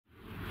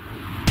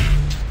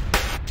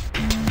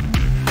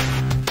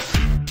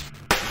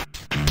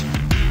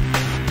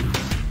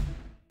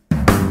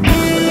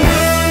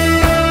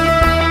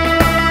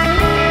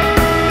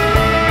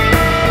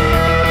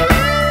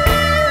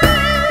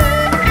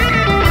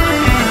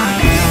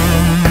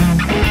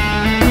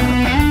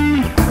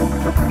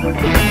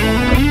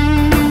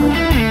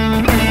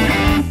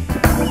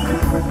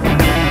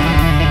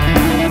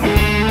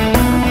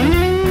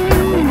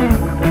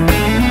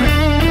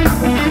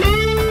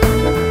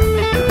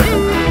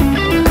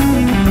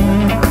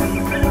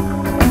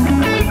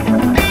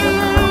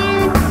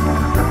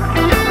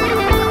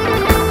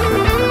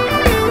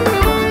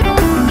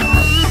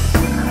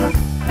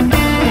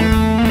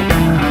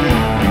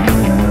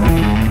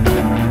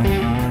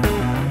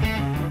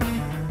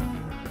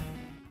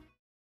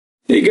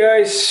Hey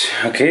guys,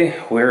 okay,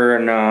 we're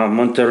in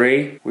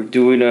Monterrey. We're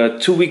doing a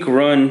 2-week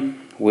run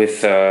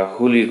with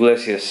Julio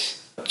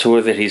Iglesias, a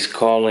tour that he's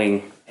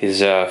calling his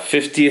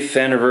 50th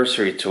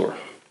anniversary tour.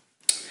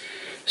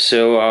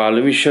 So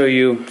let me show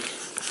you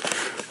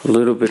a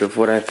little bit of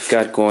what I've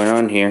got going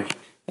on here.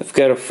 I've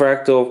got a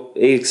Fractal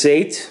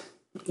AX8.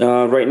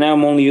 Right now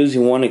I'm only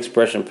using one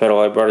expression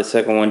pedal. I brought a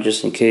second one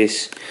just in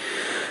case.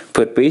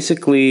 But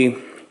basically,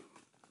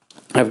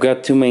 I've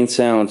got two main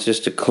sounds,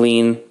 just a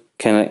clean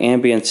kind of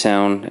ambient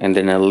sound and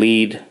then a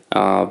lead,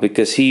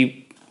 because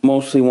he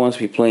mostly wants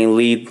me playing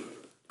lead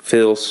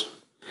fills.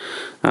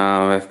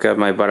 I've got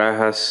my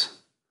Barajas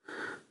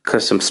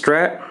custom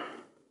Strat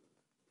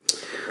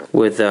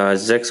with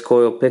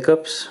Zexcoil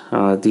pickups.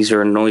 These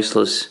are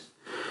noiseless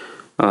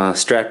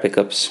Strat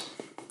pickups.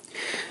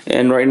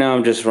 And right now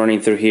I'm just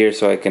running through here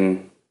so I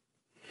can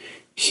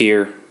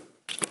hear.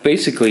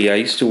 Basically, I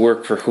used to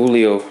work for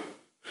Julio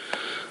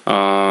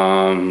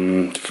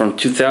from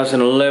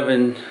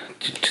 2011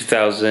 to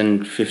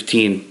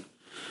 2015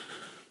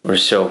 or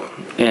so,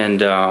 and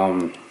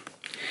now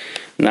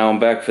I'm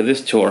back for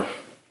this tour.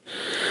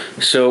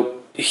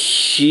 So it'll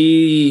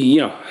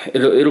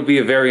be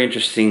a very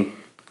interesting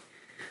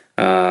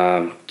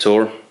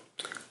tour.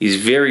 He's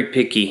very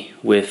picky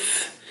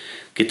with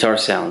guitar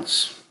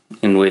sounds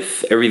and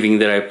with everything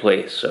that I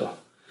play, so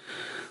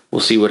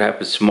we'll see what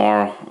happens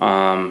tomorrow.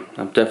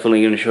 I'm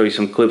definitely going to show you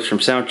some clips from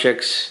sound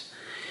checks,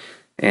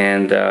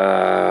 and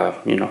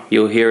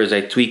you'll hear as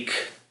I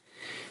tweak.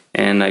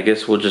 And I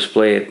guess we'll just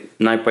play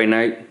it night by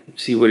night,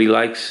 see what he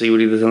likes, see what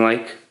he doesn't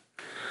like.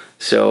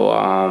 So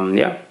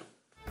yeah,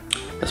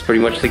 that's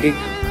pretty much the gig.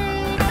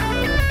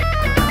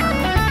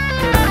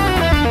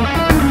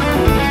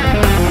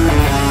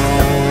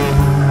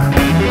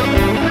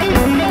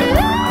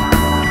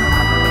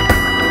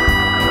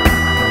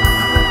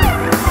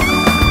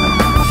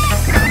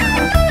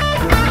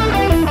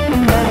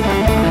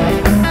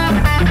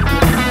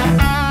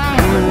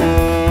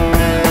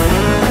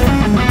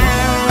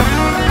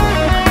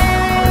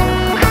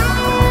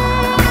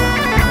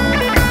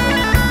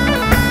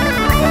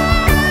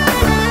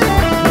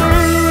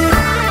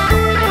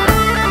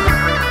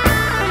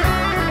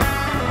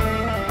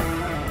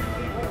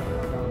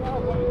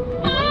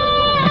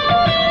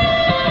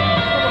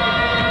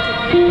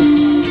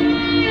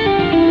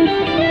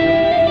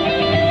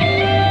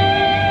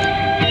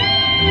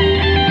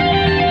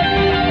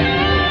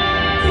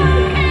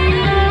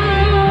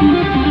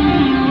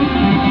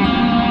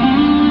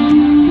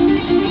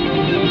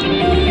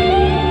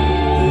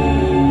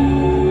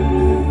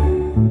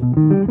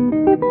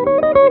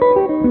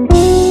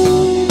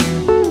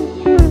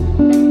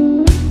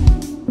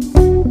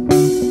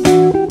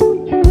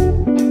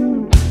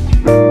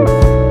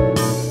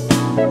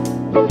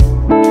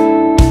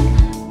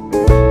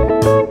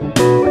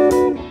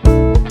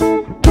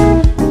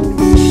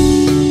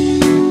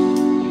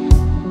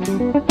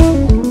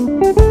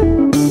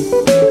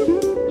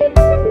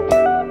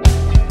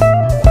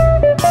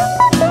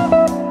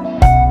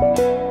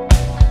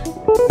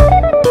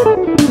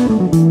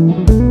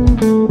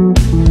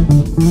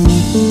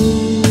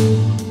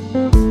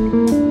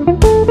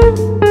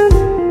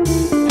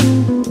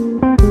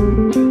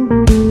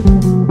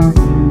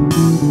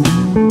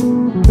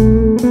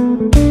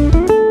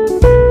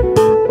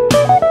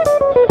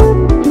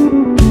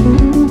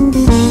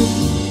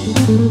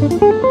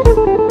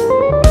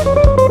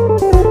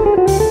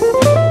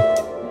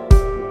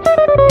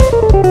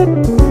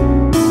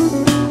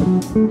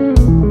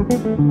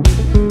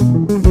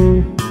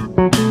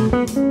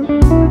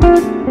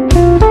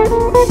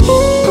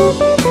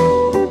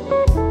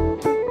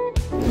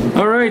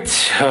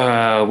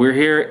 We're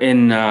here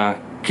in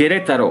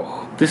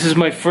Querétaro. This is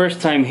my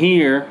first time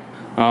here.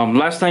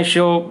 Last night's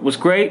show was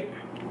great.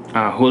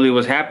 Julio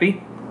was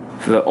happy.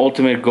 It's the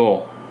ultimate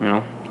goal, you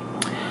know.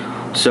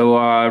 So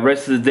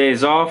rest of the day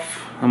is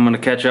off. I'm gonna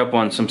catch up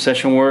on some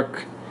session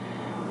work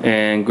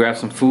and grab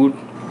some food.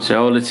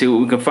 So let's see what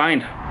we can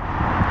find.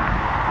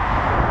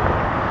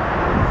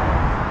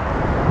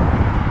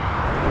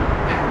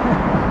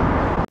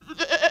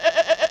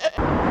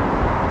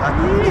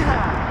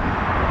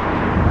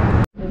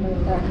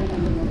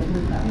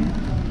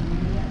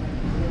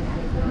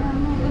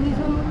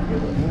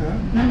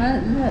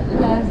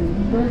 Las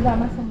dos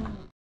damas son...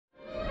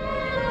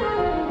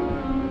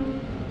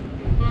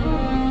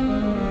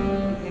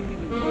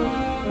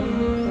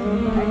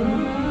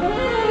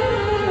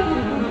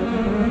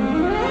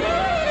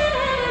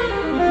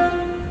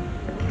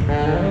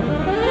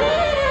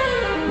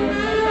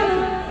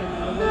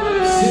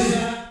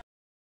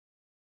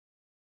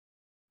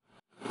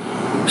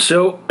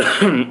 So,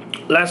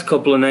 last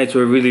couple of nights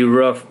were really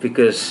rough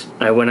because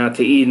I went out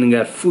to eat and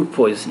got food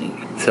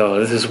poisoning. So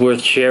this is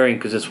worth sharing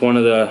because it's one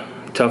of the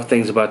tough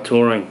things about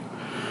touring.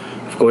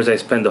 Of course, I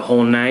spent the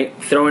whole night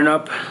throwing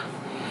up,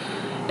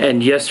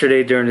 and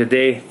yesterday during the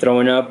day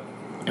throwing up,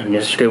 and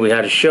yesterday we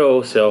had a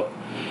show, so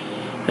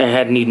I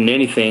hadn't eaten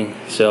anything,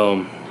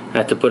 so I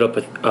had to put up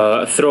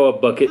a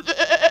throw-up bucket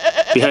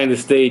behind the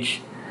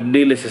stage.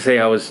 Needless to say,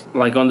 I was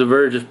like on the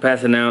verge of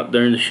passing out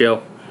during the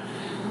show.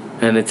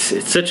 And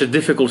it's such a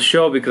difficult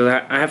show because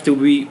I have to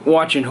be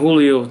watching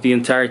Julio the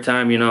entire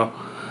time, you know.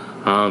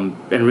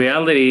 In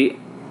reality,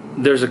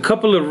 there's a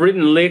couple of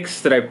written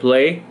licks that I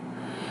play,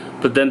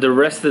 but then the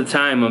rest of the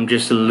time I'm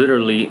just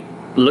literally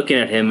looking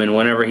at him, and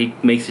whenever he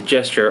makes a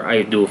gesture,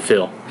 I do a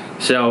fill.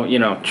 So, you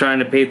know, trying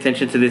to pay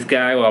attention to this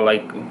guy while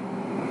like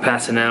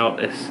passing out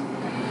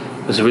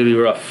was really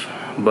rough.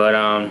 But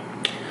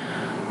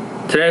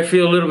today I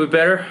feel a little bit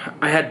better.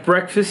 I had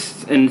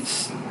breakfast and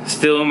it's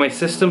still in my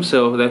system,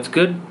 so that's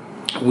good.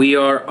 We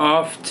are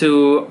off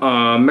to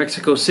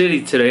Mexico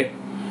City today.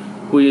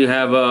 We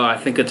have I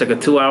think it's like a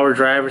 2-hour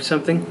drive or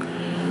something,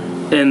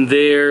 and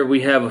there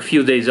we have a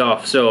few days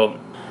off, so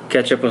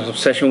catch up on some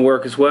session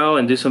work as well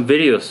and do some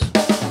videos.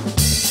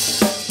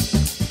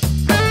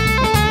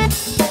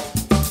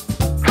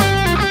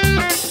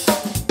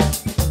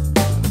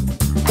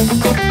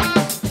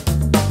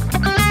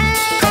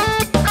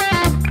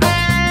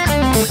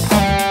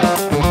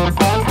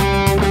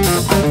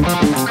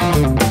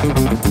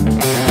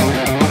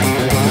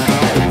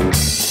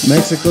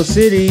 Mexico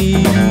City.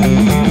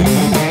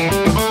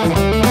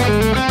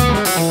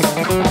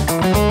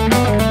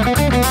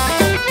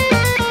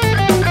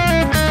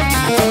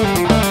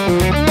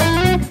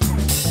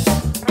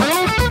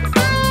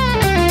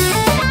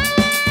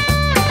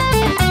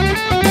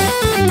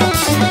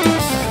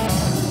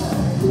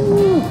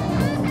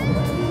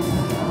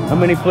 How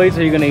many plates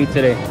are you gonna eat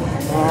today?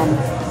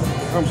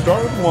 I'm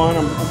starting with one.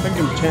 I'm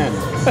thinking 10.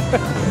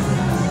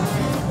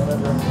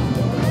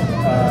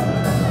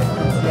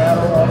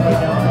 Seattle all the way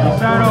down.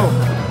 Seattle.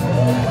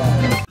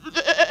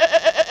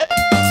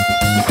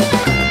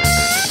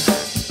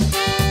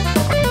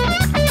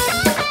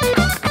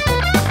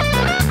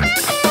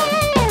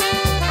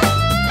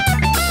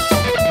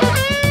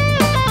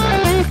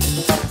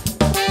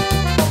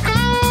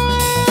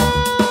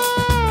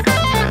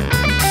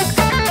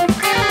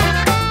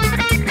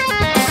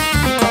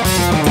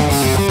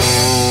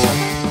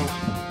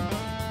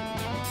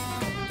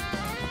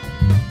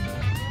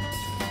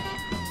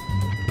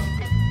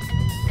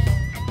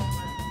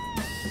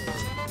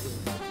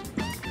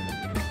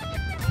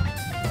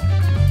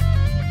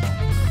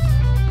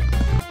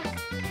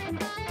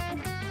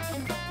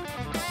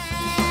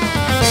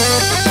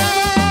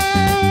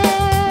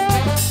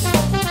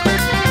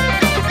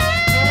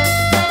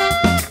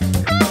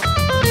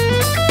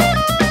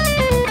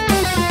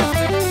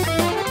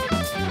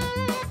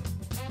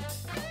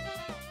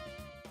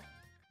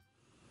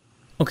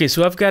 Okay,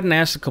 so I've gotten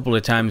asked a couple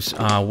of times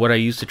what I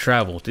use to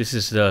travel. This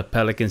is the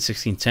Pelican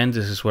 1610.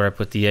 This is where I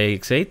put the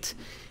AX8.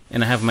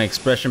 And I have my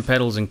expression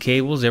pedals and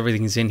cables.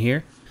 Everything's in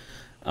here.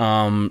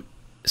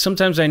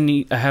 Sometimes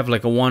I have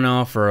like a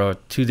one-off or a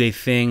 2-day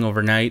thing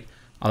overnight.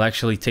 I'll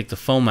actually take the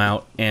foam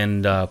out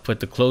and put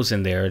the clothes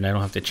in there, and I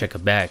don't have to check a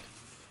bag.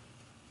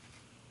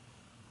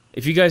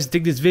 If you guys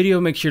dig this video,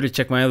 make sure to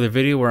check my other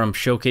video where I'm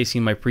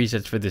showcasing my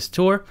presets for this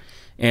tour.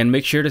 And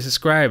make sure to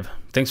subscribe.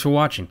 Thanks for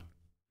watching.